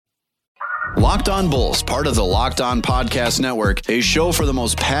Locked On Bulls, part of the Locked On Podcast Network, a show for the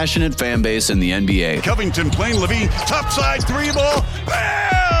most passionate fan base in the NBA. Covington playing Levine, topside three ball,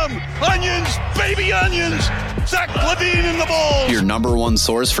 bam! Onions, baby onions! Zach Levine in the Bulls! Your number one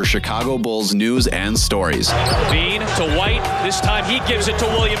source for Chicago Bulls news and stories. Levine to White, this time he gives it to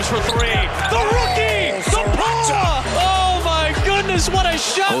Williams for three. The rookie! The Paula! Oh my goodness, what a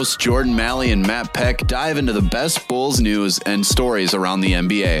shot! Hosts Jordan Malley and Matt Peck dive into the best Bulls news and stories around the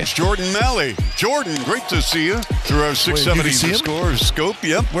NBA. It's Jordan Malley. Jordan, great to see you through our 670 The Score scope.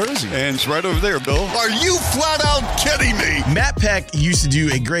 Yep. Where is he? And it's right over there, Bill. Are you flat out kidding me? Matt Peck used to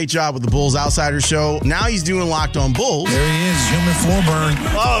do a great job with the Bulls Outsider Show. Now he's doing Locked On Bulls. There he is, human floor burn.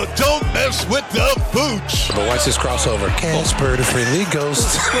 Oh, don't mess with the booch. But watch this crossover. Casper the Friendly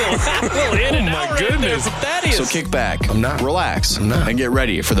Ghost. Oh my goodness. So kick back, relax, and get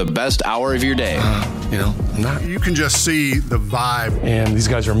ready for the best hour of your day. I'm not. You can just see the vibe. And these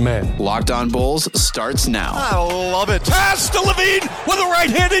guys are men. Locked On Bulls starts now. I love it. Pass to Levine with a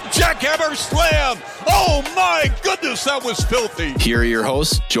right-handed jackhammer slam. Oh, my goodness, that was filthy. Here are your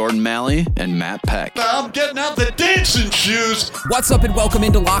hosts, Jordan Malley and Matt Peck. I'm getting out the dancing shoes. What's up and welcome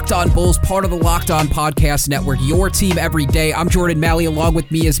into Locked On Bulls, part of the Locked On Podcast Network, your team every day. I'm Jordan Malley, along with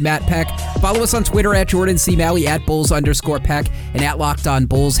me is Matt Peck. Follow us on Twitter at Jordan C. Malley, at Bulls_Peck, and at Locked On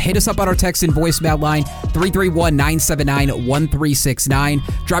Bulls. Hit us up on our text and voicemail line,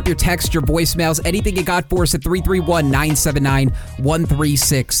 331-979-1369. Drop your text, your voicemails, anything you got for us at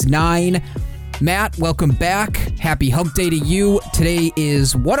 331-979-1369. Matt, welcome back. Happy hump day to you. Today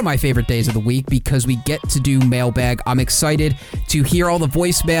is one of my favorite days of the week because we get to do Mailbag. I'm excited to hear all the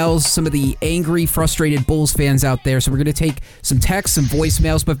voicemails, some of the angry, frustrated Bulls fans out there. So we're going to take some texts, some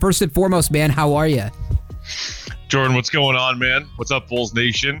voicemails. But first and foremost, man, how are you? Jordan, what's going on, man? What's up, Bulls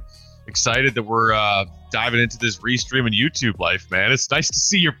Nation? Excited that we're diving into this restream and YouTube life, man. It's nice to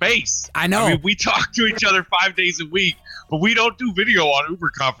see your face. I know. I mean, we talk to each other 5 days a week, but we don't do video on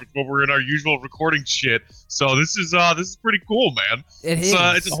Uber Conference when we're in our usual recording shit. So this is pretty cool, man. It's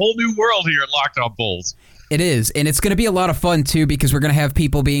a whole new world here at Locked On Bulls. It is, and it's going to be a lot of fun, too, because we're going to have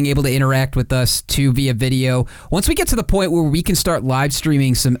people being able to interact with us, too, via video. Once we get to the point where we can start live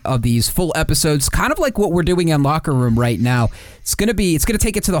streaming some of these full episodes, kind of like what we're doing on Locker Room right now, it's going to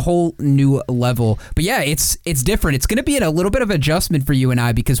take it to the whole new level. But yeah, it's different. It's going to be a little bit of adjustment for you and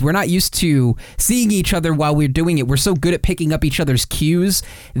I because we're not used to seeing each other while we're doing it. We're so good at picking up each other's cues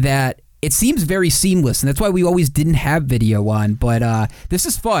that it seems very seamless, and that's why we always didn't have video on. But this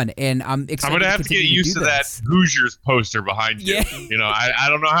is fun, and I'm excited. I'm going to have to get used to that Hoosiers poster behind you. Yeah. You know, I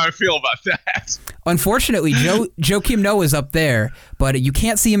don't know how I feel about that. Unfortunately, Joakim Noah is up there, but you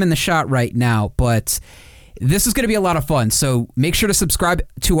can't see him in the shot right now. But this is going to be a lot of fun, so make sure to subscribe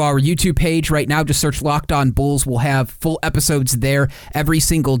to our YouTube page right now. Just search Locked On Bulls. We'll have full episodes there every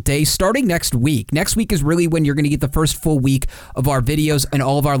single day, starting next week. Next week is really when you're going to get the first full week of our videos and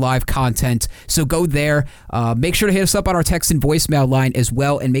all of our live content, so go there. Make sure to hit us up on our text and voicemail line as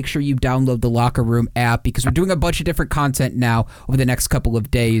well, and make sure you download the Locker Room app because we're doing a bunch of different content now over the next couple of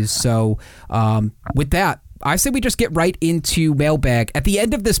days. So with that, I say we just get right into Mailbag. At the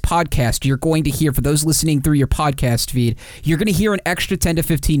end of this podcast, you're going to hear, for those listening through your podcast feed, you're going to hear an extra 10 to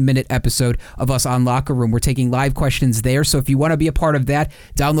 15 minute episode of us on Locker Room. We're taking live questions there, so if you want to be a part of that,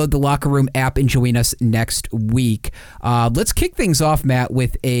 download the Locker Room app and join us next week. Let's kick things off, Matt,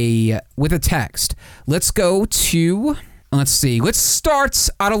 with a text. Let's go to... Let's see. Let's start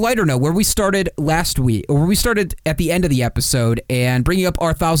on a lighter note where we started last week, or where we started at the end of the episode, and bringing up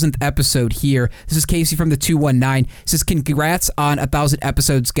our 1,000th episode here. This is Casey from the 219. Says, congrats on 1,000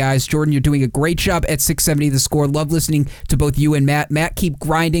 episodes, guys. Jordan, you're doing a great job at 670 The Score. Love listening to both you and Matt. Matt, keep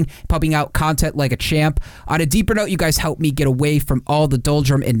grinding, pumping out content like a champ. On a deeper note, you guys help me get away from all the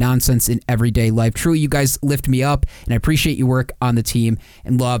doldrum and nonsense in everyday life. Truly, you guys lift me up, and I appreciate your work on the team.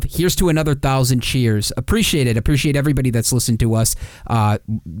 And love, here's to another 1,000 cheers. Appreciate it. Appreciate everybody that's listened to us.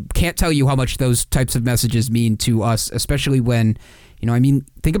 Can't tell you how much those types of messages mean to us, especially when,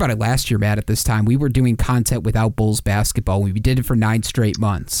 think about it. Last year, Matt, at this time, we were doing content without Bulls basketball. We did it for 9 straight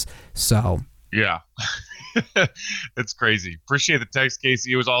months. So yeah, it's crazy. Appreciate the text,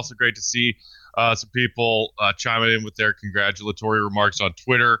 Casey. It was also great to see some people chiming in with their congratulatory remarks on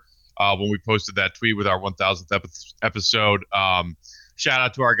Twitter when we posted that tweet with our 1,000th episode. Shout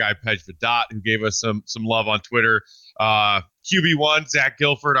out to our guy Pej Vidot, who gave us some love on Twitter. QB1, Zach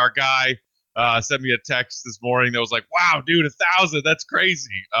Guilford, our guy, sent me a text this morning that was like, wow, dude, 1,000, that's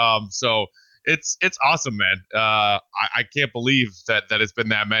crazy. So it's awesome, man. I can't believe that it's been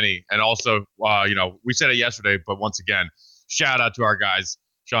that many. And also, we said it yesterday, but once again, shout out to our guys,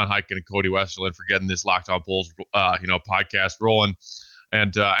 Sean Hyken and Cody Westerland, for getting this Locked On Bulls, podcast rolling.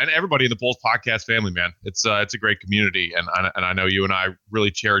 and everybody in the Bulls podcast family, man. It's a great community, and I know you and I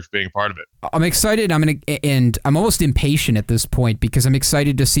really cherish being a part of it. I'm excited. And I'm almost impatient at this point because I'm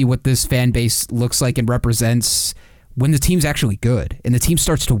excited to see what this fan base looks like and represents when the team's actually good and the team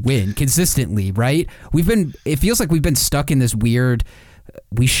starts to win consistently, right? It feels like we've been stuck in this weird,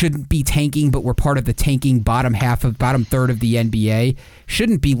 we shouldn't be tanking, but we're part of the tanking bottom third of the NBA.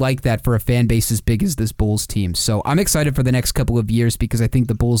 Shouldn't be like that for a fan base as big as this Bulls team. So I'm excited for the next couple of years because I think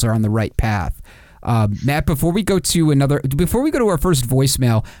the Bulls are on the right path. Matt, before we go to our first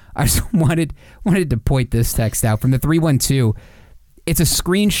voicemail, I just wanted to point this text out from the 312. It's a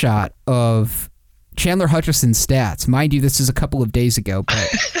screenshot of Chandler Hutchison's stats. Mind you, this is a couple of days ago,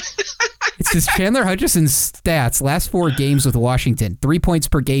 but it says Chandler Hutchison's stats, last 4 games with Washington, 3 points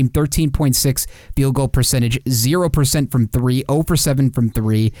per game, 13.6 field goal percentage, 0% from 3, 0 for 7 from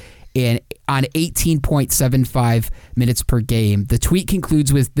 3, and on 18.75 minutes per game. The tweet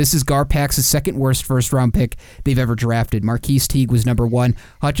concludes with, "This is Garpax's second worst first-round pick they've ever drafted. Marquise Teague was number 1.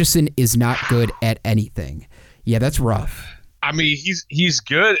 Hutchison is not good at anything." Yeah, that's rough. I mean, he's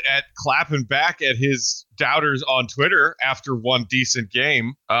good at clapping back at his doubters on Twitter after one decent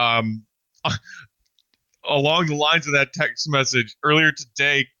game. Along the lines of that text message, earlier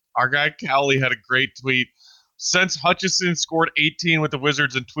today, our guy Cowley had a great tweet. Since Hutchison scored 18 with the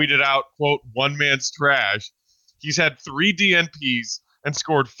Wizards and tweeted out, quote, "one man's trash," he's had 3 DNPs and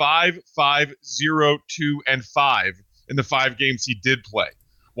scored 5, 5, 0, 2, and 5 in the 5 games he did play.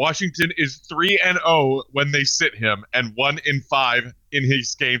 Washington is 3-0 when they sit him, and 1-5 in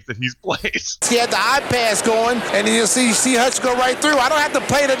his games that he's played. He had the eye pass going, and then you'll see Hutch go right through. I don't have to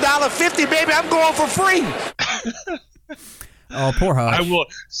pay the $1.50, baby. I'm going for free. Oh, poor Hutch.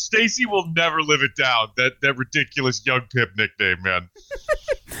 Stacy will never live it down. That ridiculous Young Pip nickname, man.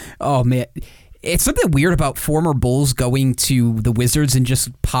 Oh man. It's something weird about former Bulls going to the Wizards and just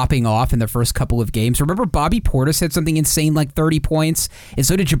popping off in the first couple of games. Remember Bobby Portis had something insane like 30 points, and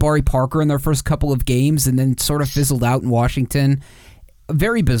so did Jabari Parker in their first couple of games, and then sort of fizzled out in Washington. A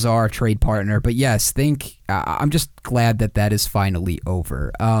very bizarre trade partner, but yes, I'm just glad that is finally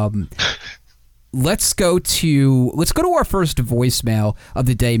over. Let's go to our first voicemail of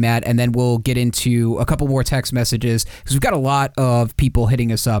the day, Matt, and then we'll get into a couple more text messages because we've got a lot of people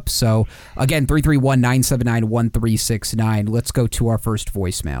hitting us up. So again, 331-979-1369. Let's go to our first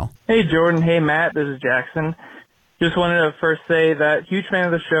voicemail. Hey Jordan, hey Matt, this is Jackson. Just wanted to first say that huge fan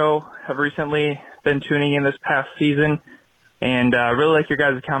of the show. Have recently been tuning in this past season and really like your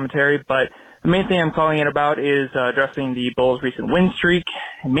guys' commentary, but the main thing I'm calling in about is addressing the Bulls' recent win streak,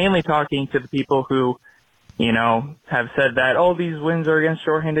 and mainly talking to the people who, have said that, oh, these wins are against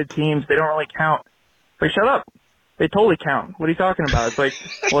shorthanded teams. They don't really count. Like, shut up. They totally count. What are you talking about? It's like,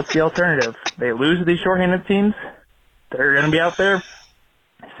 what's the alternative? They lose to these shorthanded teams. They're going to be out there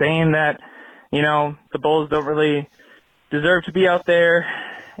saying that, the Bulls don't really deserve to be out there.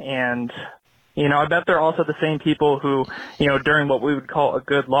 And, I bet they're also the same people who, during what we would call a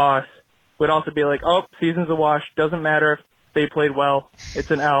good loss, would also be like, oh, season's a wash. Doesn't matter if they played well.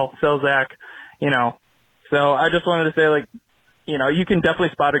 It's an L. So Zach, So I just wanted to say, you can definitely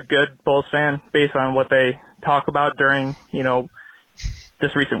spot a good Bulls fan based on what they talk about during,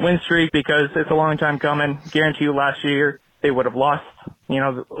 this recent win streak because it's a long time coming. Guarantee you last year they would have lost,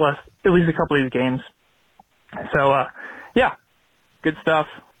 at least a couple of these games. So, yeah, good stuff.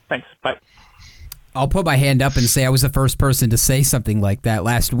 Thanks. Bye. I'll put my hand up and say I was the first person to say something like that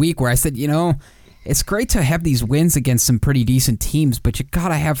last week where I said, it's great to have these wins against some pretty decent teams, but you got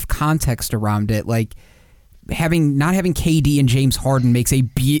to have context around it. Like not having KD and James Harden makes a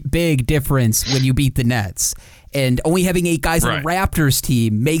big difference when you beat the Nets. And only having 8 guys on the Raptors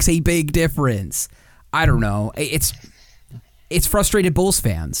team makes a big difference. I don't know. It's frustrated Bulls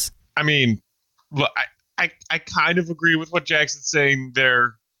fans. I mean, look, I kind of agree with what Jackson's saying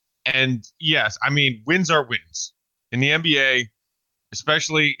there. And yes, I mean, wins are wins. In the NBA,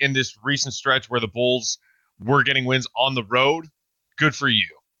 especially in this recent stretch where the Bulls were getting wins on the road, good for you.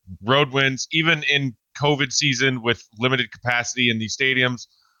 Road wins, even in COVID season with limited capacity in these stadiums,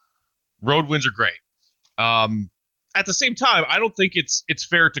 road wins are great. At the same time, I don't think it's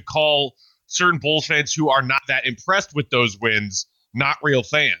fair to call certain Bulls fans who are not that impressed with those wins not real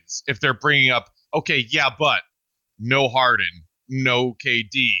fans. If they're bringing up, okay, yeah, but no Harden, no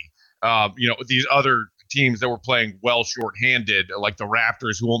KD, these other teams that were playing well shorthanded, like the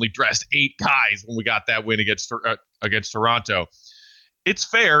Raptors, who only dressed 8 guys when we got that win against Toronto. It's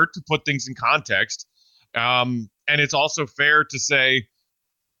fair to put things in context, and it's also fair to say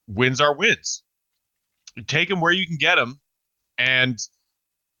wins are wins. You take them where you can get them, and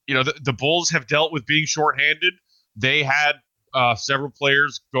the Bulls have dealt with being shorthanded. They had several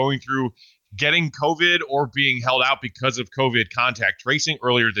players going through getting COVID or being held out because of COVID contact tracing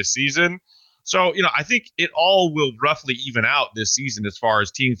earlier this season. So, I think it all will roughly even out this season as far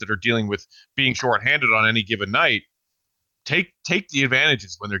as teams that are dealing with being shorthanded on any given night take the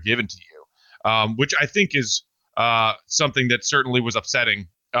advantages when they're given to you, which I think is something that certainly was upsetting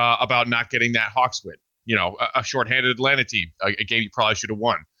about not getting that Hawks win. A shorthanded Atlanta team, a game you probably should have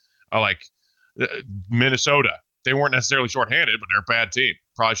won. Like Minnesota, they weren't necessarily shorthanded, but they're a bad team.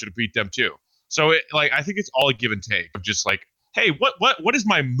 Probably should have beat them too. So, I think it's all a give and take of just like, hey, what is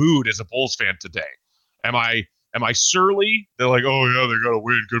my mood as a Bulls fan today? Am I surly? They're like, oh yeah, they got a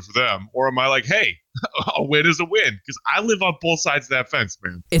win, good for them. Or am I like, hey, a win is a win? Because I live on both sides of that fence,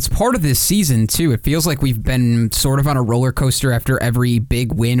 man. It's part of this season too. It feels like we've been sort of on a roller coaster after every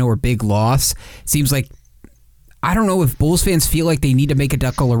big win or big loss. Seems like, I don't know if Bulls fans feel like they need to make a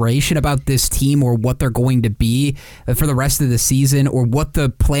declaration about this team or what they're going to be for the rest of the season or what the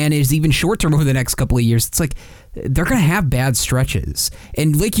plan is even short term over the next couple of years. It's like they're going to have bad stretches.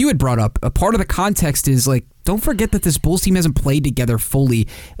 And like you had brought up, a part of the context is like, don't forget that this Bulls team hasn't played together fully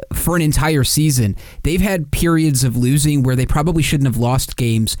for an entire season. They've had periods of losing where they probably shouldn't have lost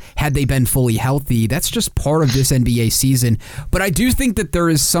games had they been fully healthy. That's just part of this NBA season. But I do think that there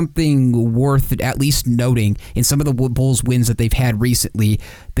is something worth at least noting in some of the Bulls wins that they've had recently.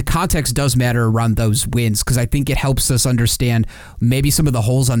 The context does matter around those wins because I think it helps us understand maybe some of the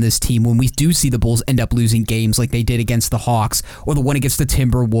holes on this team when we do see the Bulls end up losing games like they did against the Hawks or the one against the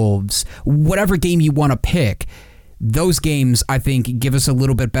Timberwolves, whatever game you want to pick. Those games, I think, give us a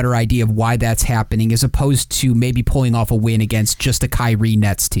little bit better idea of why that's happening as opposed to maybe pulling off a win against just a Kyrie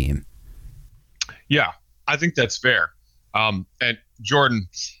Nets team. Yeah, I think that's fair. And Jordan,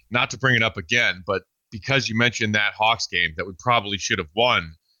 not to bring it up again, but because you mentioned that Hawks game that we probably should have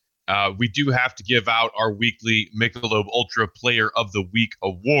won, we do have to give out our weekly Michelob Ultra Player of the Week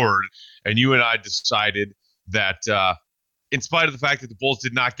award. And you and I decided that in spite of the fact that the Bulls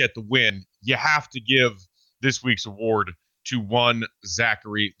did not get the win, you have to give this week's award to one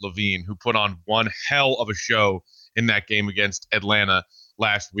Zachary LaVine, who put on one hell of a show in that game against Atlanta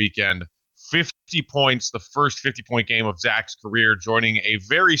last weekend. 50 points, the first 50-point game of Zach's career, joining a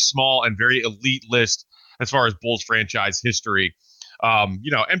very small and very elite list as far as Bulls franchise history.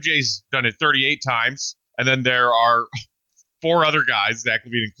 MJ's done it 38 times, and then there are 4 other guys, Zach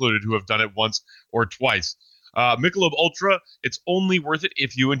LaVine included, who have done it once or twice. Michelob Ultra, it's only worth it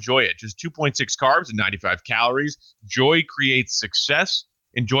if you enjoy it. Just 2.6 carbs and 95 calories. Joy creates success.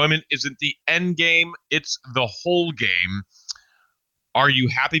 Enjoyment isn't the end game, it's the whole game. Are you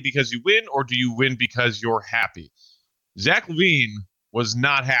happy because you win, or do you win because you're happy? Zach LaVine was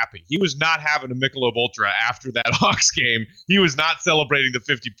not happy. He was not having a Michelob Ultra after that Hawks game. He was not celebrating the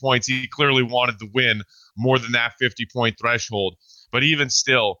 50 points. He clearly wanted to win more than that 50-point threshold. But even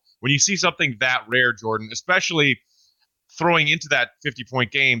still, when you see something that rare, Jordan, especially throwing into that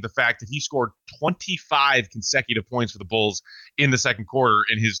 50-point game, the fact that he scored 25 consecutive points for the Bulls in the second quarter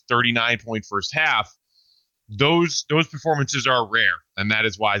in his 39-point first half, those performances are rare, and that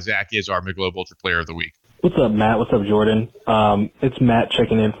is why Zach is our Michelob Ultra Player of the Week. What's up, Matt? What's up, Jordan? It's Matt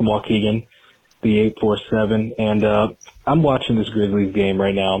checking in from Waukegan, the 847, and I'm watching this Grizzlies game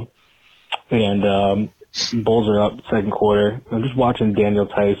right now, and Bulls are up second quarter. I'm just watching Daniel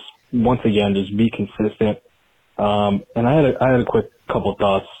Tice once again just be consistent, and I had a quick couple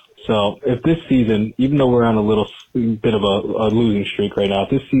thoughts. So if this season, even though we're on a little bit of a losing streak right now, if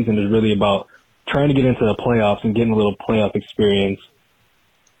this season is really about trying to get into the playoffs and getting a little playoff experience,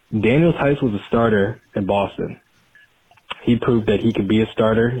 Daniel Tice was a starter in Boston. He proved that he could be a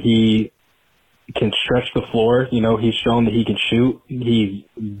starter. He can stretch the floor. You know, he's shown that he can shoot. He's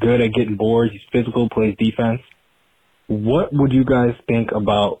good at getting boards. He's physical, plays defense. What would you guys think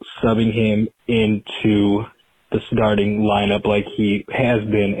about subbing him into the starting lineup like he has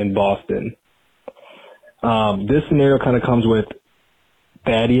been in Boston? This scenario kind of comes with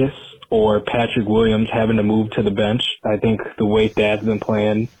Thaddeus or Patrick Williams having to move to the bench. I think the way Thad's been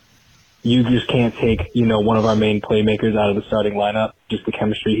playing, you just can't take, one of our main playmakers out of the starting lineup, just the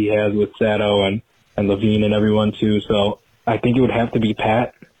chemistry he has with Sato and LaVine and everyone too. So I think it would have to be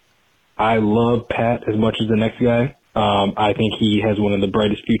Pat. I love Pat as much as the next guy. I think he has one of the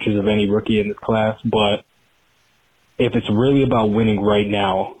brightest futures of any rookie in this class. But if it's really about winning right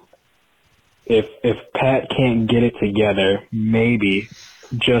now, if Pat can't get it together, maybe,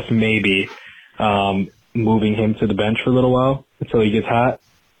 just maybe, moving him to the bench for a little while until he gets hot,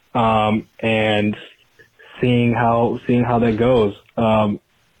 and seeing how that goes.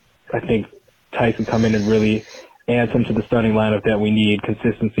 I think Tyson come in and really add some to the starting lineup that we need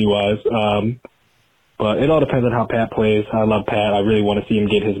consistency wise. But it all depends on how Pat plays. I love Pat. I really want to see him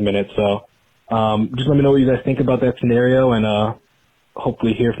get his minutes. So just let me know what you guys think about that scenario, and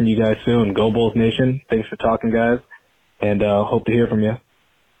hopefully hear from you guys soon. Go Bulls Nation. Thanks for talking, guys, and hope to hear from you.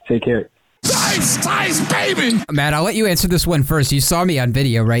 Take care. Tice, baby! Matt, I'll let you answer this one first. You saw me on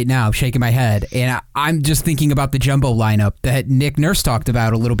video right now shaking my head, and I'm just thinking about the jumbo lineup that Nick Nurse talked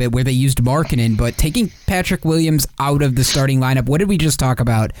about a little bit where they used Markkanen, but taking Patrick Williams out of the starting lineup, what did we just talk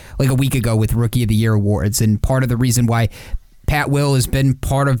about like a week ago with Rookie of the Year awards, and part of the reason why Pat Will has been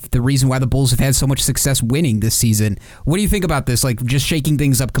part of the reason why the Bulls have had so much success winning this season. What do you think about this, like just shaking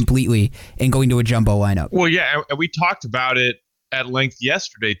things up completely and going to a jumbo lineup? Well, yeah, and we talked about it at length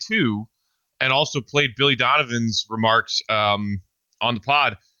yesterday, too. And also played Billy Donovan's remarks on the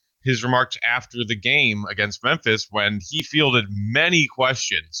pod, his remarks after the game against Memphis when he fielded many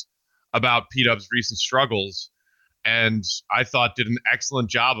questions about P-Dub's recent struggles, and I thought did an excellent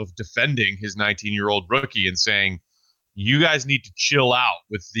job of defending his 19-year-old rookie and saying, you guys need to chill out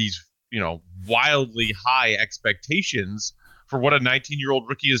with these, wildly high expectations for what a 19-year-old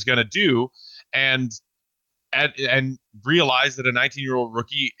rookie is going to do, and realize that a 19-year-old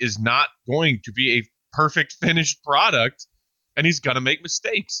rookie is not going to be a perfect finished product, and he's going to make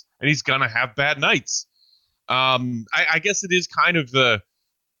mistakes, and he's going to have bad nights. I guess it is kind of the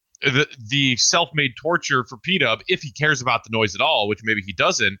self-made torture for P-Dub, if he cares about the noise at all, which maybe he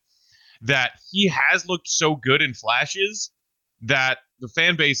doesn't, that he has looked so good in flashes that the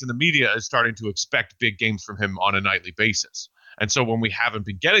fan base and the media is starting to expect big games from him on a nightly basis. And so when we haven't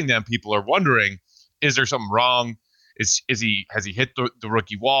been getting them, people are wondering, is there something wrong? Has he hit the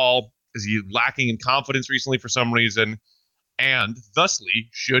rookie wall? Is he lacking in confidence recently for some reason? And thusly,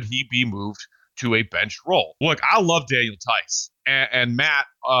 should he be moved to a bench role? Look, I love Daniel Tice, and Matt,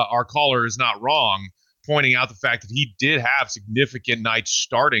 our caller, is not wrong, pointing out the fact that he did have significant nights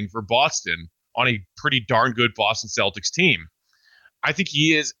starting for Boston on a pretty darn good Boston Celtics team. I think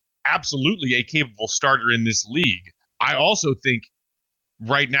he is absolutely a capable starter in this league. I also think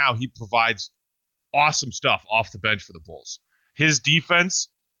right now he provides awesome stuff off the bench for the Bulls. His defense,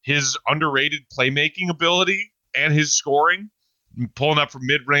 his underrated playmaking ability, and his scoring, pulling up from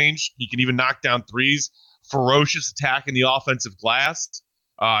mid-range. He can even knock down threes. Ferocious attack in the offensive glass.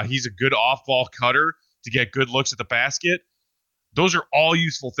 He's a good off-ball cutter to get good looks at the basket. Those are all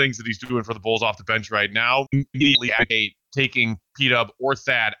useful things that he's doing for the Bulls off the bench right now. Immediately advocate taking P-Dub or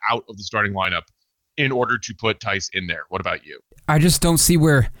Thad out of the starting lineup in order to put Tice in there. What about you? I just don't see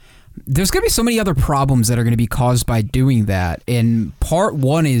where... There's going to be so many other problems that are going to be caused by doing that. And part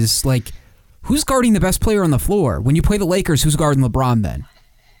one is, like, who's guarding the best player on the floor? When you play the Lakers, who's guarding LeBron then?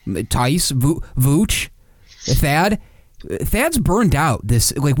 Tice? Vooch? Thad? Thad's burned out.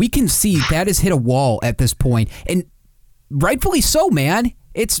 We can see Thad has hit a wall at this point. And rightfully so, man.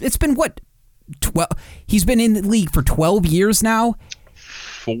 It's been, what, 12? He's been in the league for 12 years now?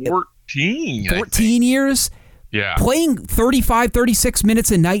 14 years? Yeah. Playing 35, 36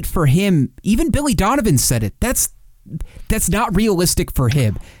 minutes a night for him, even Billy Donovan said it. That's not realistic for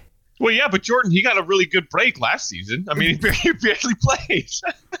him. Well, yeah, but Jordan, he got a really good break last season. I mean, he barely plays.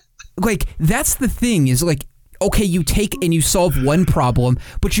 That's the thing is, okay, you take and you solve one problem,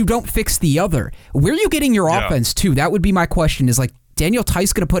 but you don't fix the other. Where are you getting your offense to? That would be my question is, Daniel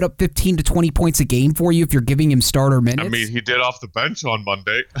Tice going to put up 15 to 20 points a game for you if you're giving him starter minutes? I mean, he did off the bench on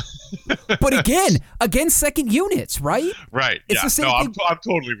Monday. But again, against second units, right? Right. It's the same thing. I'm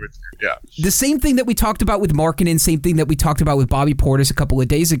totally with you. Yeah. The same thing that we talked about with Markkanen, same thing that we talked about with Bobby Portis a couple of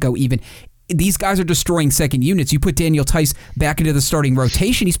days ago even. These guys are destroying second units. You put Daniel Tice back into the starting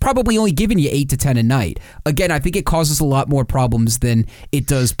rotation, he's probably only giving you 8 to 10 a night. Again, I think it causes a lot more problems than it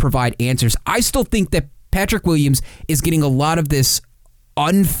does provide answers. I still think that Patrick Williams is getting a lot of this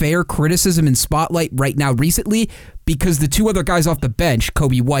unfair criticism and spotlight right now recently because the two other guys off the bench,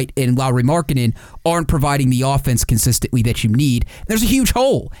 Kobe White and Lauri Markkanen, aren't providing the offense consistently that you need. There's a huge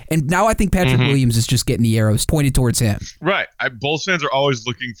hole. And now I think Patrick Williams is just getting the arrows pointed towards him. Right. Bulls fans are always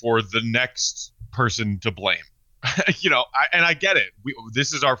looking for the next person to blame. And I get it.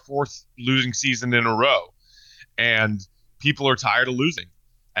 This is our fourth losing season in a row. And people are tired of losing.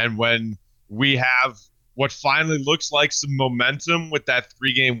 And when we have what finally looks like some momentum with that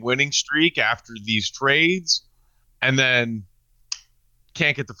 3-game winning streak after these trades, and then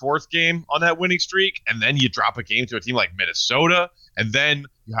can't get the fourth game on that winning streak, and then you drop a game to a team like Minnesota, and then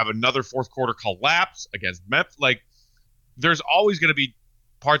you have another fourth quarter collapse against Memphis. There's always going to be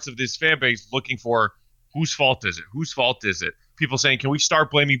parts of this fan base looking for whose fault is it? Whose fault is it? People saying, can we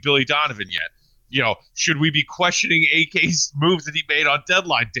start blaming Billy Donovan yet? Should we be questioning AK's moves that he made on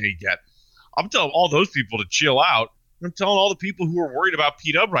deadline day yet? I'm telling all those people to chill out. I'm telling all the people who are worried about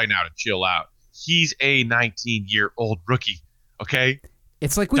P-Dub right now to chill out. he's a 19-year-old rookie, okay?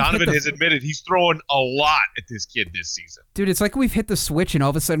 It's like Donovan has admitted he's throwing a lot at this kid this season. Dude, it's like we've hit the switch and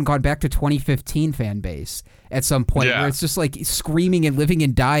all of a sudden gone back to 2015 fan base at some point where it's just like screaming and living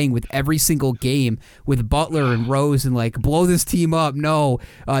and dying with every single game with Butler and Rose and like, blow this team up. No,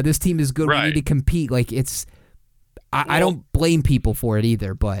 this team is good. We need to compete. Like, it's I don't blame people for it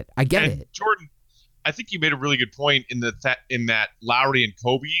either, but I get it. Jordan, I think you made a really good point in that Lowry and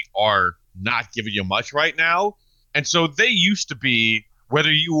Kobe are not giving you much right now. And so they used to be,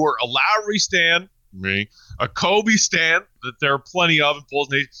 whether you were a Lowry stan, me, a Kobe stan, that there are plenty of in Bulls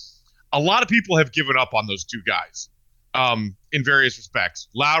Nation, a lot of people have given up on those two guys in various respects.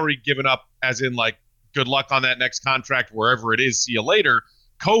 Lowry given up as in like, good luck on that next contract, wherever it is, see you later.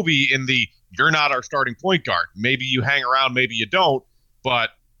 Kobe in the, you're not our starting point guard. Maybe you hang around, maybe you don't,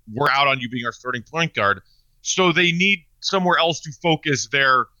 but we're out on you being our starting point guard. So they need somewhere else to focus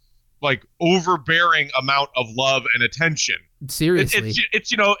their like overbearing amount of love and attention. Seriously,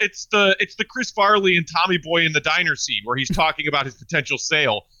 it's the Chris Farley and Tommy Boy in the diner scene where he's talking about his potential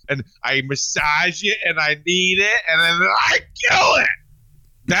sale, and I massage it and I need it and then I kill it.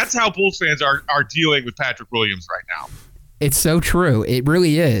 That's how Bulls fans are dealing with Patrick Williams right now. It's so true. It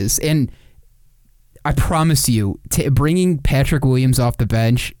really is. And I promise you, bringing Patrick Williams off the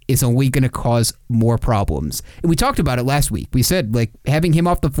bench is only going to cause more problems. And we talked about it last week. We said, like, having him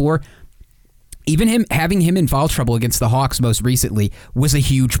off the floor, even having him in foul trouble against the Hawks most recently was a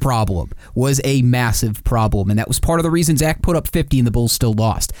huge problem, was a massive problem. And that was part of the reason Zach put up 50 and the Bulls still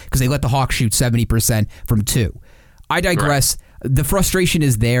lost, because they let the Hawks shoot 70% from 2. I digress. Right. The frustration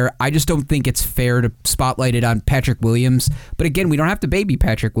is there. I just don't think it's fair to spotlight it on Patrick Williams. But again, we don't have to baby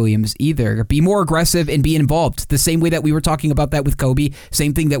Patrick Williams either. Be more aggressive and be involved. The same way that we were talking about that with Kobe.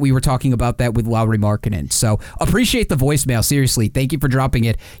 Same thing that we were talking about that with Lauri Markkanen. So appreciate the voicemail. Seriously, thank you for dropping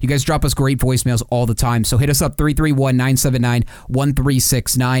it. You guys drop us great voicemails all the time. So hit us up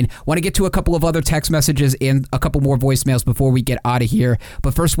 331-979-1369. Want to get to a couple of other text messages and a couple more voicemails before we get out of here.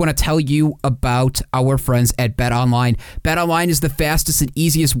 But first, want to tell you about our friends at BetOnline. BetOnline is the fastest and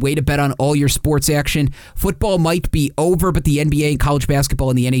easiest way to bet on all your sports action. Football might be over, but the NBA and college basketball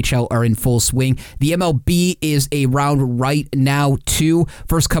and the NHL are in full swing. The MLB is around right now, too.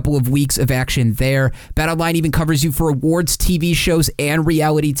 First couple of weeks of action there. BetOnline even covers you for awards, TV shows, and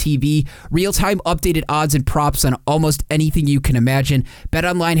reality TV. Real-time updated odds and props on almost anything you can imagine.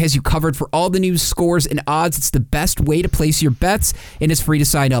 BetOnline has you covered for all the news, scores, and odds. It's the best way to place your bets, and it's free to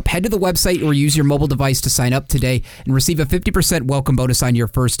sign up. Head to the website or use your mobile device to sign up today and receive a 50% welcome bonus on your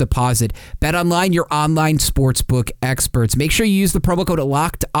first deposit. BetOnline, your online sportsbook experts. Make sure you use the promo code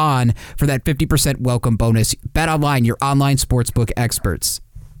LOCKEDON for that 50% welcome bonus. BetOnline, your online sportsbook experts.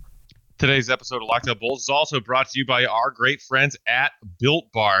 Today's episode of Locked On Bulls is also brought to you by our great friends at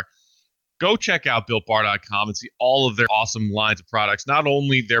Built Bar. Go check out BuiltBar.com and see all of their awesome lines of products. Not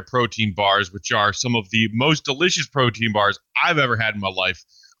only their protein bars, which are some of the most delicious protein bars I've ever had in my life.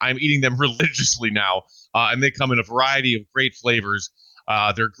 I'm eating them religiously now, and they come in a variety of great flavors.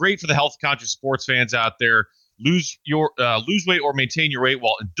 They're great for the health-conscious sports fans out there. Lose weight or maintain your weight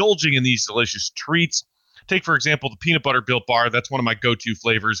while indulging in these delicious treats. Take, for example, the peanut butter Built Bar. That's one of my go-to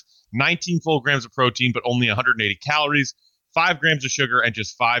flavors. 19 full grams of protein, but only 180 calories, 5 grams of sugar, and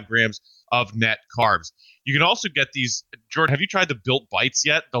just 5 grams of net carbs. You can also get these. Jordan, have you tried the Built Bites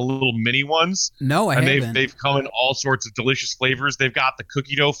yet? The little mini ones? No, I haven't. And they've come in all sorts of delicious flavors. They've got the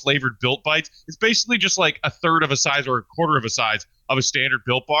cookie dough flavored Built Bites. It's basically just like a third of a size or a quarter of a size of a standard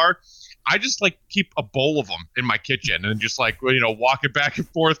Built Bar. I just like keep a bowl of them in my kitchen and just like, walk it back and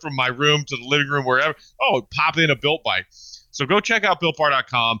forth from my room to the living room, wherever. Oh, pop in a Built Bite. So go check out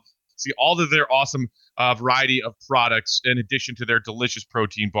BuiltBar.com. See all of their awesome variety of products in addition to their delicious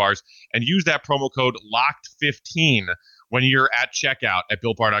protein bars, and use that promo code LOCKED15 when you're at checkout at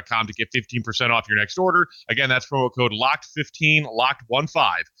BuiltBar.com to get 15% off your next order. Again, that's promo code LOCKED15,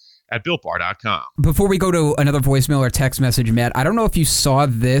 LOCKED15 at BuiltBar.com. Before we go to another voicemail or text message, Matt, I don't know if you saw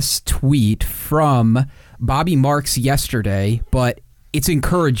this tweet from Bobby Marks yesterday, but it's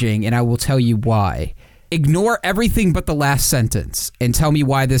encouraging, and I will tell you why. Ignore everything but the last sentence and tell me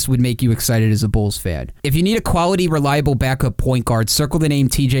why this would make you excited as a Bulls fan. If you need a quality, reliable backup point guard, circle the name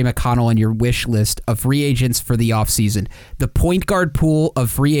TJ McConnell on your wish list of free agents for the offseason. The point guard pool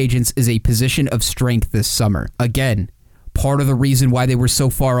of free agents is a position of strength this summer. Again, part of the reason why they were so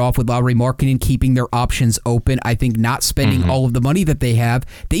far off with Lauri Markkanen keeping their options open, I think not spending all of the money that they have,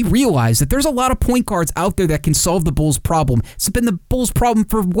 they realize that there's a lot of point guards out there that can solve the Bulls' problem. It's been the Bulls' problem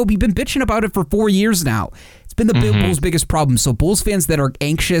for what we've been bitching about it for 4 years now. It's been the Bulls' biggest problem. So Bulls fans that are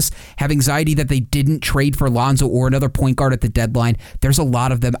anxious, have anxiety that they didn't trade for Lonzo or another point guard at the deadline, there's a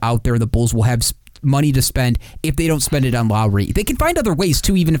lot of them out there. The Bulls will have money to spend if they don't spend it on Lowry. They can find other ways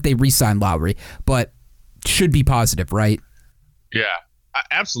too, even if they re-sign Lowry, but should be positive, right? Yeah,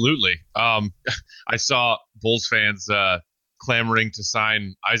 absolutely. I saw Bulls fans clamoring to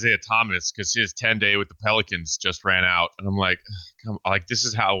sign Isaiah Thomas because his 10-day with the Pelicans just ran out. And I'm like, this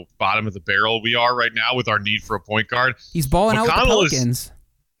is how bottom of the barrel we are right now with our need for a point guard. He's balling out with the Pelicans.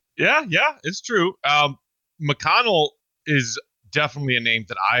 Yeah, it's true. McConnell is definitely a name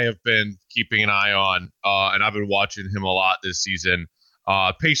that I have been keeping an eye on, and I've been watching him a lot this season.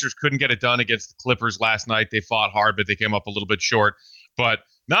 Pacers couldn't get it done against the Clippers last night. They fought hard, but they came up a little bit short. But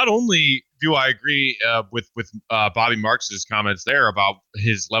not only do I agree with Bobby Marks' comments there about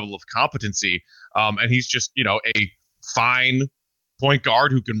his level of competency, and he's just, a fine point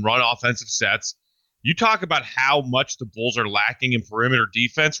guard who can run offensive sets. You talk about how much the Bulls are lacking in perimeter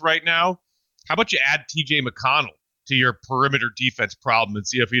defense right now. How about you add TJ McConnell to your perimeter defense problem and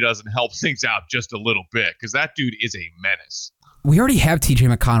see if he doesn't help things out just a little bit, because that dude is a menace. We already have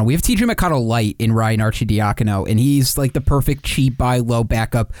TJ McConnell. We have TJ McConnell light in Ryan Arcidiacono, and he's like the perfect cheap buy low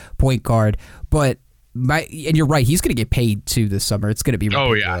backup point guard. But and you're right, he's going to get paid too this summer. It's going to be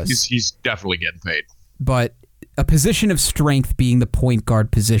ridiculous. Oh yeah, he's definitely getting paid. But a position of strength being the point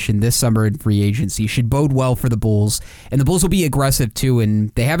guard position this summer in free agency should bode well for the Bulls. And the Bulls will be aggressive too, and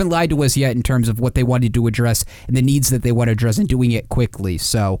they haven't lied to us yet in terms of what they wanted to address and the needs that they want to address and doing it quickly.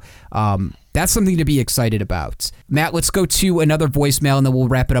 So that's something to be excited about. Matt, let's go to another voicemail, and then we'll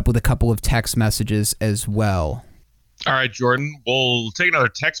wrap it up with a couple of text messages as well. All right, Jordan, we'll take another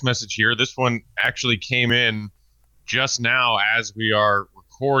text message here. This one actually came in just now as we are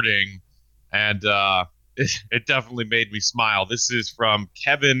recording, and it definitely made me smile. This is from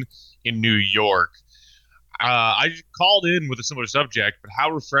Kevin in New York. I called in with a similar subject, but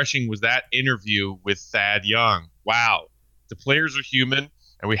how refreshing was that interview with Thad Young? Wow. The players are human,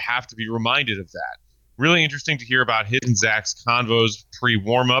 and we have to be reminded of that. Really interesting to hear about his and Zach's convos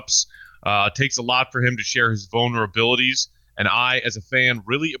pre-warm-ups. Takes a lot for him to share his vulnerabilities, and I, as a fan,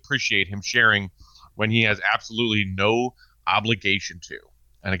 really appreciate him sharing when he has absolutely no obligation to.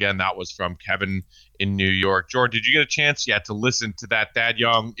 And again, that was from Kevin in New York. Jordan, did you get a chance yet to listen to that Thad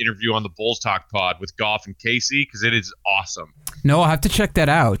Young interview on the Bulls Talk pod with Goff and Casey? Because it is awesome. No, I'll have to check that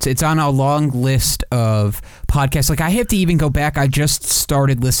out. It's on a long list of podcasts. Like, I have to even go back. I just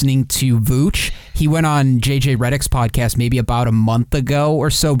started listening to Vooch. He went on JJ Redick's podcast maybe about a month ago or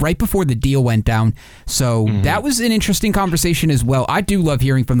so, right before the deal went down. So that was an interesting conversation as well. I do love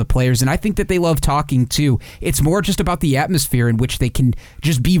hearing from the players, and I think that they love talking too. It's more just about the atmosphere in which they can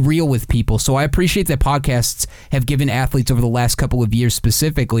just be real with people. So I appreciate that podcasts have given athletes over the last couple of years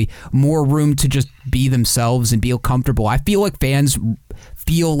specifically more room to just be themselves and feel comfortable. I feel like fans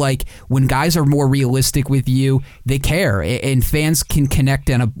feel like when guys are more realistic with you, they care, and fans can connect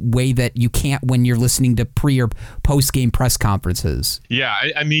in a way that you can't when you're listening to pre or post game press conferences. Yeah,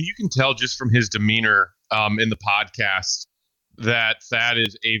 I mean, you can tell just from his demeanor in the podcast that Thad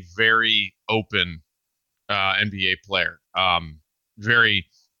is a very open NBA player, very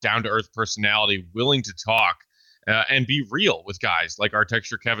down-to-earth personality, willing to talk and be real with guys, like our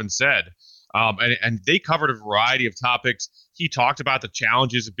texter Kevin said. And they covered a variety of topics. He talked about the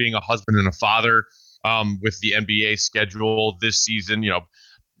challenges of being a husband and a father with the NBA schedule this season,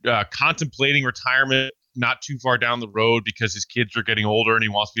 contemplating retirement not too far down the road because his kids are getting older and he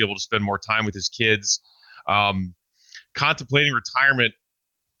wants to be able to spend more time with his kids. Contemplating retirement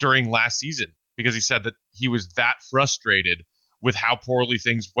during last season because he said that he was that frustrated with how poorly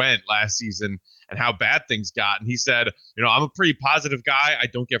things went last season and how bad things got. And he said, I'm a pretty positive guy. I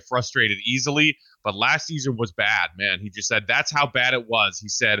don't get frustrated easily, but last season was bad, man. He just said, that's how bad it was. He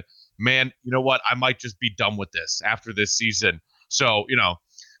said, man, you know what? I might just be done with this after this season. So,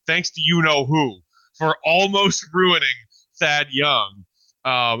 thanks to you-know-who for almost ruining Thad Young.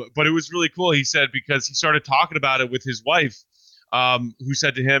 But it was really cool, he said, because he started talking about it with his wife, who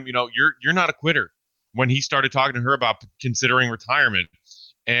said to him, you're not a quitter, when he started talking to her about considering retirement.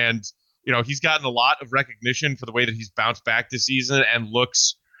 And, he's gotten a lot of recognition for the way that he's bounced back this season and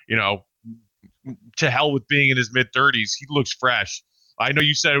looks, to hell with being in his mid-30s. He looks fresh. I know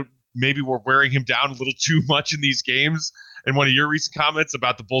you said maybe we're wearing him down a little too much in these games in one of your recent comments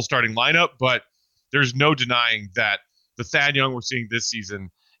about the Bulls starting lineup, but there's no denying that the Thad Young we're seeing this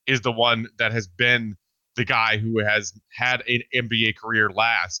season is the one that has been the guy who has had an NBA career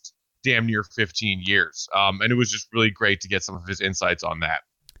last damn near 15 years. And it was just really great to get some of his insights on that.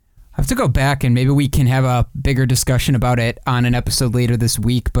 I have to go back and maybe we can have a bigger discussion about it on an episode later this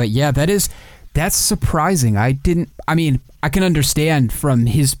week. But yeah, that is That's surprising. I can understand from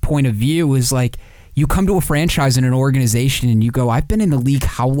his point of view is like you come to a franchise and an organization and you go, I've been in the league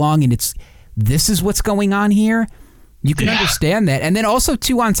how long and this is what's going on here. You can understand that. And then also,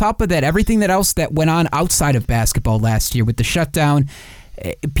 too, on top of that, everything else that went on outside of basketball last year with the shutdown,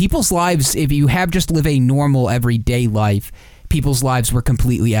 people's lives, if you have just live a normal everyday life, people's lives were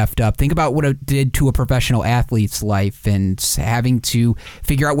completely effed up. Think about what it did to a professional athlete's life and having to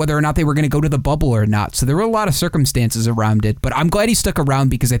figure out whether or not they were going to go to the bubble or not. So there were a lot of circumstances around it, but I'm glad he stuck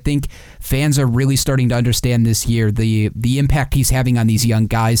around because I think fans are really starting to understand this year the impact he's having on these young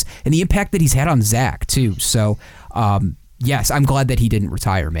guys and the impact that he's had on Zach too. So yes, I'm glad that he didn't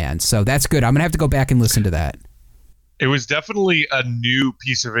retire, man. So that's good. I'm going to have to go back and listen to that. It was definitely a new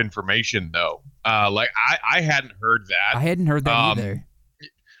piece of information, though. I hadn't heard that. I hadn't heard that either.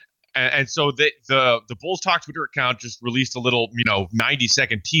 And so the Bulls Talk Twitter account just released a little,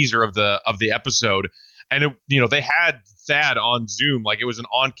 90-second teaser of the episode, and they had Thad on Zoom, like it was an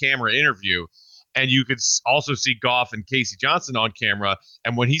on-camera interview, and you could also see Goff and Casey Johnson on camera.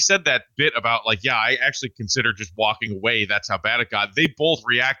 And when he said that bit about I actually considered just walking away, that's how bad it got, they both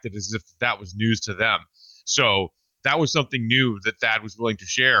reacted as if that was news to them. So that was something new that Thad was willing to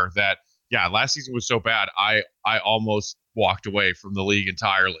share, that, last season was so bad, I almost walked away from the league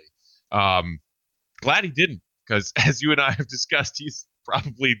entirely. Glad he didn't, because as you and I have discussed, he's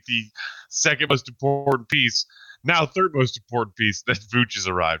probably the second most important piece, now third most important piece, that Vooch has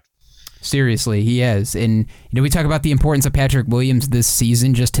arrived. Seriously, he is. And, we talk about the importance of Patrick Williams this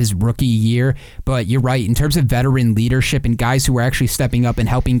season, just his rookie year. But you're right, in terms of veteran leadership and guys who are actually stepping up and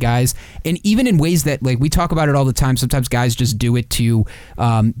helping guys, and even in ways that, we talk about it all the time, sometimes guys just do it to,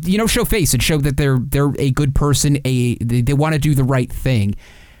 show face and show that they're a good person, they want to do the right thing.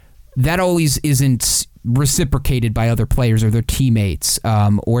 That always isn't reciprocated by other players or their teammates,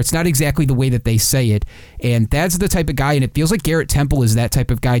 or it's not exactly the way that they say it. And that's the type of guy, and it feels like Garrett Temple is that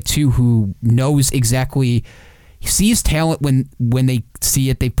type of guy too, who knows exactly, sees talent when they see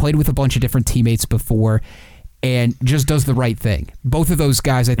it. They've played with a bunch of different teammates before and just does the right thing. Both of those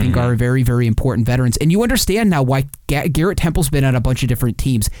guys, I think, are very, very important veterans. And you understand now why Garrett Temple's been on a bunch of different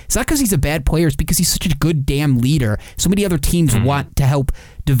teams. It's not because he's a bad player. It's because he's such a good damn leader. So many other teams want to help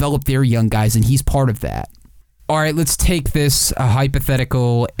develop their young guys, and he's part of that. All right, let's take this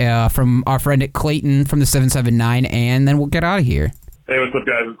hypothetical from our friend at Clayton from the 779, and then we'll get out of here. Hey, what's up,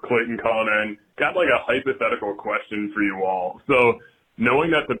 guys? It's Clayton calling in. Got a hypothetical question for you all. So,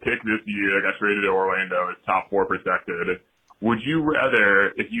 knowing that the pick this year that got traded to Orlando is top 4 protected, would you rather,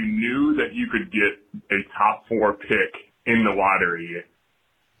 if you knew that you could get a top 4 pick in the lottery,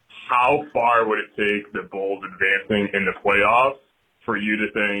 how far would it take the Bulls advancing in the playoffs for you to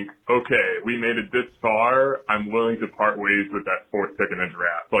think, okay, we made it this far, I'm willing to part ways with that 4th pick in the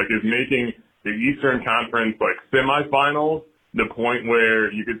draft? Is making the Eastern Conference semifinals the point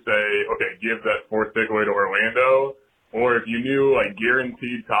where you could say, okay, give that 4th pick away to Orlando? Or if you knew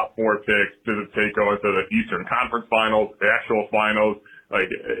guaranteed top 4 picks, does it take going to the Eastern Conference Finals, the actual finals?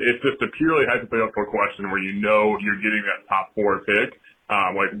 It's just a purely hypothetical question where you're getting that top 4 pick.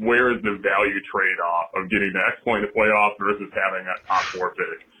 Where is the value trade-off of getting the next point in the playoffs versus having that top 4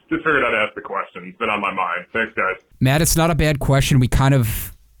 pick? Just figured I'd ask the question. It's been on my mind. Thanks, guys. Matt, it's not a bad question. We kind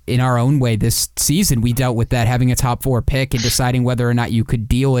of, in our own way this season, we dealt with that, having a top 4 pick and deciding whether or not you could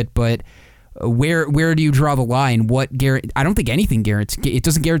deal it, but where do you draw the line? I don't think anything guarantees. It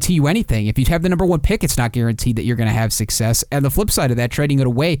doesn't guarantee you anything. If you have the number 1 pick, it's not guaranteed that you're going to have success. And the flip side of that, trading it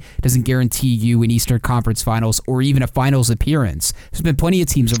away doesn't guarantee you an Eastern Conference Finals or even a Finals appearance. There's been plenty of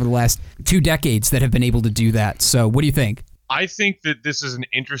teams over the last 2 decades that have been able to do that. So what do you think? I think that this is an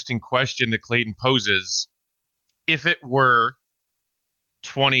interesting question that Clayton poses. If it were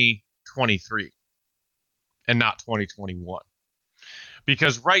 2023 and not 2021.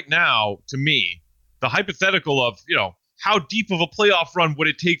 Because right now, to me, the hypothetical of, how deep of a playoff run would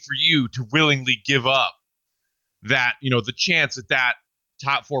it take for you to willingly give up that, the chance at that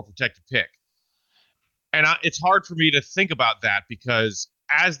top 4 protected pick? And it's hard for me to think about that because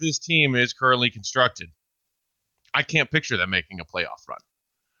as this team is currently constructed, I can't picture them making a playoff run.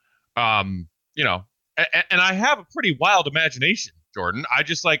 And I have a pretty wild imagination, Jordan.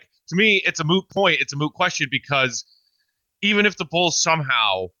 To me, it's a moot point. It's a moot question because even if the Bulls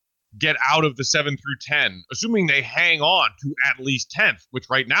somehow get out of the 7 through 10, assuming they hang on to at least 10th, which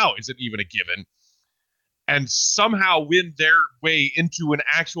right now isn't even a given, and somehow win their way into an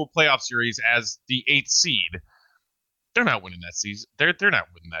actual playoff series as the 8th seed, they're not winning that season. They're not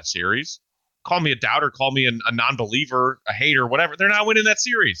winning that series. Call me a doubter, call me a non-believer, a hater, whatever. They're not winning that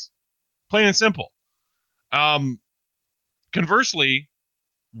series. Plain and simple. Conversely,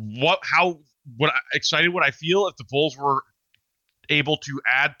 how excited would I feel if the Bulls were able to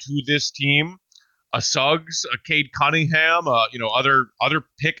add to this team a Suggs, a Cade Cunningham, other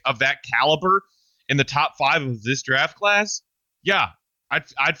pick of that caliber in the top 5 of this draft class? Yeah,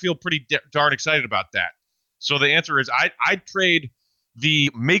 I'd feel pretty darn excited about that. So the answer is I'd trade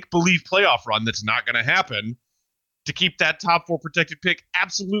the make-believe playoff run that's not going to happen to keep that top 4 protected pick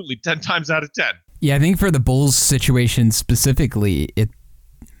absolutely 10 times out of 10. Yeah, I think for the Bulls situation specifically,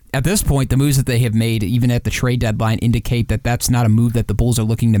 at this point, the moves that they have made, even at the trade deadline, indicate that that's not a move that the Bulls are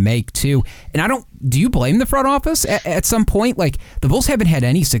looking to make, too. And do you blame the front office at some point? Like, the Bulls haven't had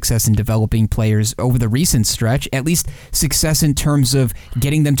any success in developing players over the recent stretch, at least success in terms of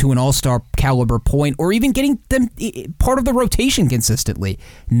getting them to an all-star caliber point or even getting them part of the rotation consistently.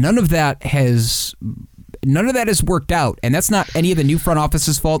 None of that has worked out, and that's not any of the new front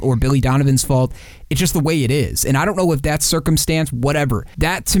office's fault or Billy Donovan's fault. It's just the way it is, and I don't know if that's circumstance, whatever.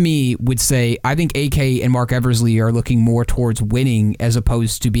 That, to me, would say I think AK and Mark Eversley are looking more towards winning as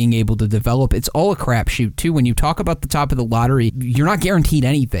opposed to being able to develop. It's all a crapshoot, too. When you talk about the top of the lottery, you're not guaranteed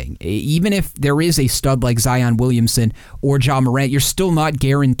anything. Even if there is a stud like Zion Williamson or Ja Morant, you're still not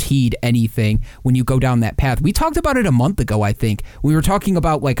guaranteed anything when you go down that path. We talked about it a month ago, I think. We were talking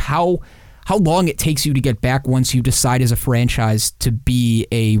about like how long it takes you to get back once you decide as a franchise to be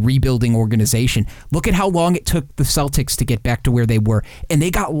a rebuilding organization. Look at how long it took the Celtics to get back to where they were, and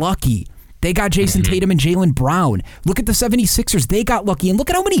they got lucky. They got Jason Tatum and Jaylen Brown. Look at the 76ers. They got lucky, and look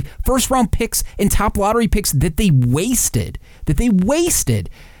at how many first-round picks and top lottery picks that they wasted.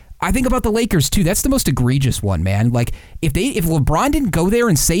 I think about the Lakers, too. That's the most egregious one, man. Like, if LeBron didn't go there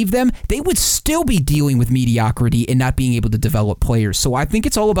and save them, they would still be dealing with mediocrity and not being able to develop players. So I think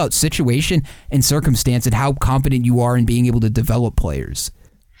it's all about situation and circumstance and how confident you are in being able to develop players.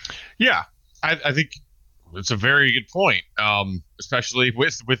 Yeah, I think it's a very good point, especially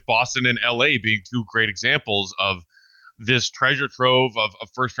with Boston and LA being 2 great examples of this treasure trove of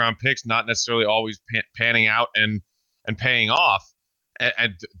first-round picks not necessarily always panning out and paying off.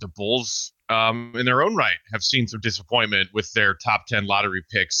 And the Bulls, in their own right, have seen some disappointment with their top 10 lottery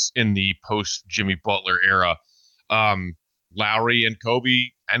picks in the post-Jimmy Butler era. Lowry and Kobe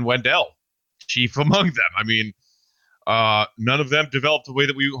and Wendell, chief among them. I mean, none of them developed the way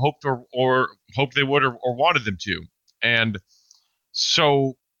that we hoped or hoped they would or wanted them to. And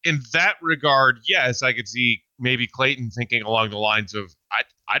so in that regard, yes, I could see maybe Clayton thinking along the lines of,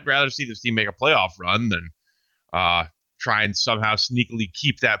 I'd rather see this team make a playoff run than try and somehow sneakily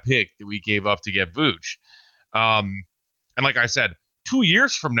keep that pick that we gave up to get Vooch. And like I said, 2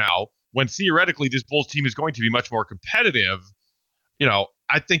 years from now, when theoretically this Bulls team is going to be much more competitive,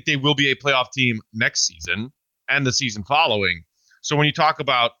 I think they will be a playoff team next season and the season following. So when you talk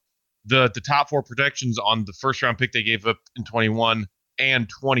about the top 4 protections on the first round pick they gave up in 21 and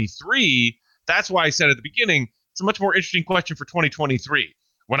 23, that's why I said at the beginning, it's a much more interesting question for 2023.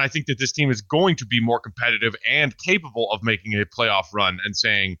 When I think that this team is going to be more competitive and capable of making a playoff run and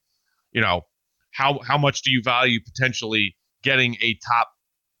saying, how much do you value potentially getting a top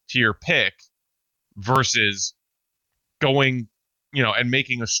tier pick versus going, and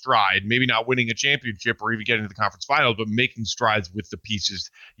making a stride, maybe not winning a championship or even getting to the conference final, but making strides with the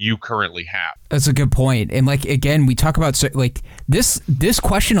pieces you currently have. That's a good point. And again, we talk about this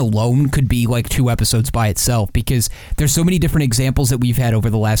question alone could be 2 episodes by itself because there's so many different examples that we've had over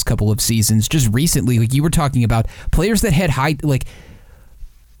the last couple of seasons. Just recently, you were talking about players that had high,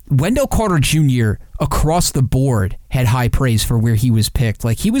 Wendell Carter Jr. across the board had high praise for where he was picked.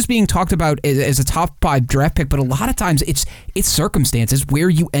 He was being talked about as a top 5 draft pick, but a lot of times it's circumstances where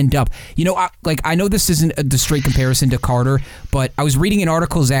you end up. I know this isn't the straight comparison to Carter, but I was reading an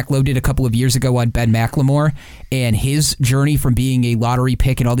article Zach Lowe did a couple of years ago on Ben McLemore and his journey from being a lottery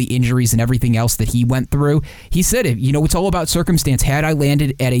pick and all the injuries and everything else that he went through. He said, it's all about circumstance. Had I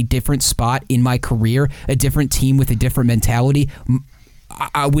landed at a different spot in my career, a different team with a different mentality,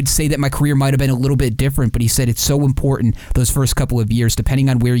 I would say that my career might have been a little bit different, but he said it's so important those first couple of years, depending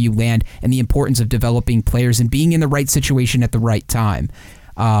on where you land and the importance of developing players and being in the right situation at the right time.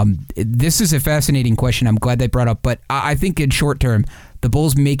 This is a fascinating question. I'm glad they brought up, but I think in short term, the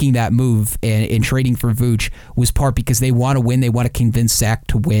Bulls making that move and trading for Vooch was part because they want to win. They want to convince Zach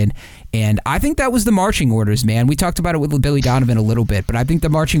to win. And I think that was the marching orders, man. We talked about it with Billy Donovan a little bit, but I think the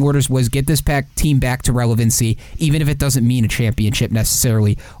marching orders was get this team back to relevancy, even if it doesn't mean a championship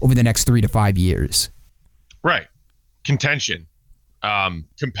necessarily over the next 3 to 5 years. Right. Contention,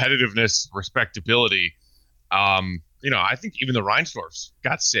 competitiveness, respectability. I think even the Reinsdorfs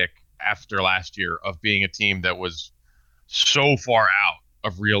got sick after last year of being a team that was so far out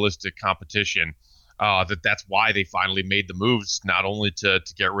of realistic competition. that's why they finally made the moves, not only to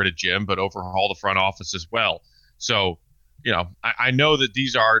get rid of Jim, but overhaul the front office as well. So, I know that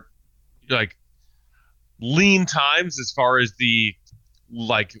these are like lean times as far as the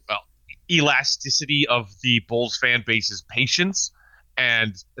elasticity of the Bulls fan base's patience,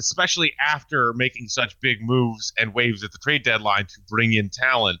 and especially after making such big moves and waves at the trade deadline to bring in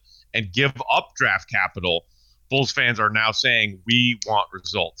talent and give up draft capital, Bulls fans are now saying, we want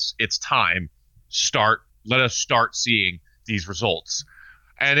results. It's time. Let us start seeing these results.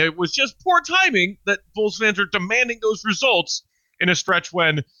 And it was just poor timing that Bulls fans are demanding those results in a stretch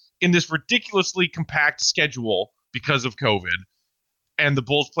when, in this ridiculously compact schedule because of COVID, and the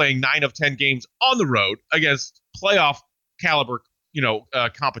Bulls playing 9 of 10 games on the road against playoff caliber,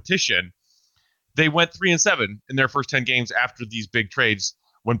 competition, they went 3-7 in their first 10 games after these big trades,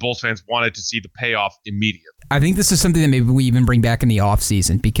 when Bulls fans wanted to see the payoff immediately. I think this is something that maybe we even bring back in the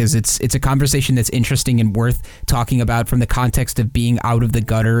offseason, because it's a conversation that's interesting and worth talking about from the context of being out of the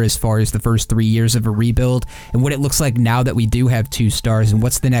gutter as far as the first 3 years of a rebuild and what it looks like now that we do have 2 stars and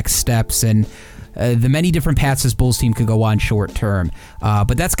what's the next steps and the many different paths this Bulls team could go on short term.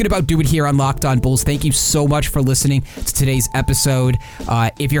 But that's going to about do it here on Locked On Bulls. Thank you so much for listening to today's episode.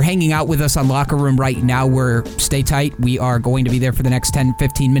 If you're hanging out with us on Locker Room right now, stay tight. We are going to be there for the next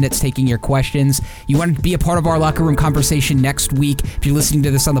 10-15 minutes taking your questions. You want to be a part of our Locker Room conversation next week? If you're listening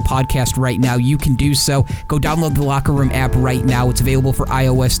to this on the podcast right now, you can do so. Go download the Locker Room app right now. It's available for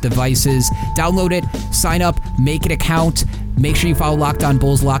iOS devices. Download it, sign up, make an account. Make sure you follow Locked On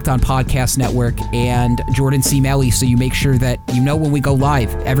Bulls, Locked On Podcast Network, and Jordan C. Malley, so you make sure that you know when we go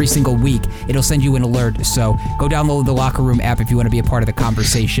live every single week. It'll send you an alert. So go download the Locker Room app if you want to be a part of the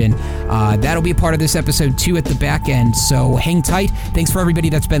conversation. That'll be a part of this episode, too, at the back end. So hang tight. Thanks for everybody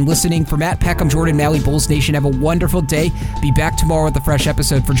that's been listening. For Matt Peck, I'm Jordan Malley, Bulls Nation. Have a wonderful day. Be back tomorrow with a fresh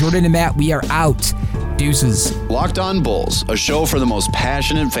episode. For Jordan and Matt, we are out. Deuces. Locked On Bulls, a show for the most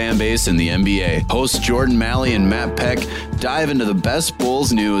passionate fan base in the NBA. Hosts Jordan Malley and Matt Peck dive into the best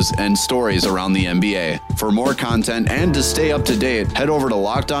Bulls news and stories around the NBA. For more content and to stay up to date, head over to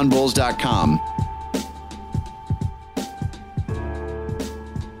LockedOnBulls.com.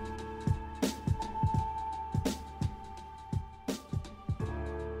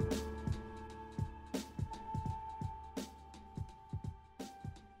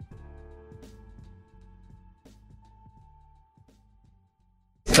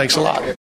 Thanks a lot.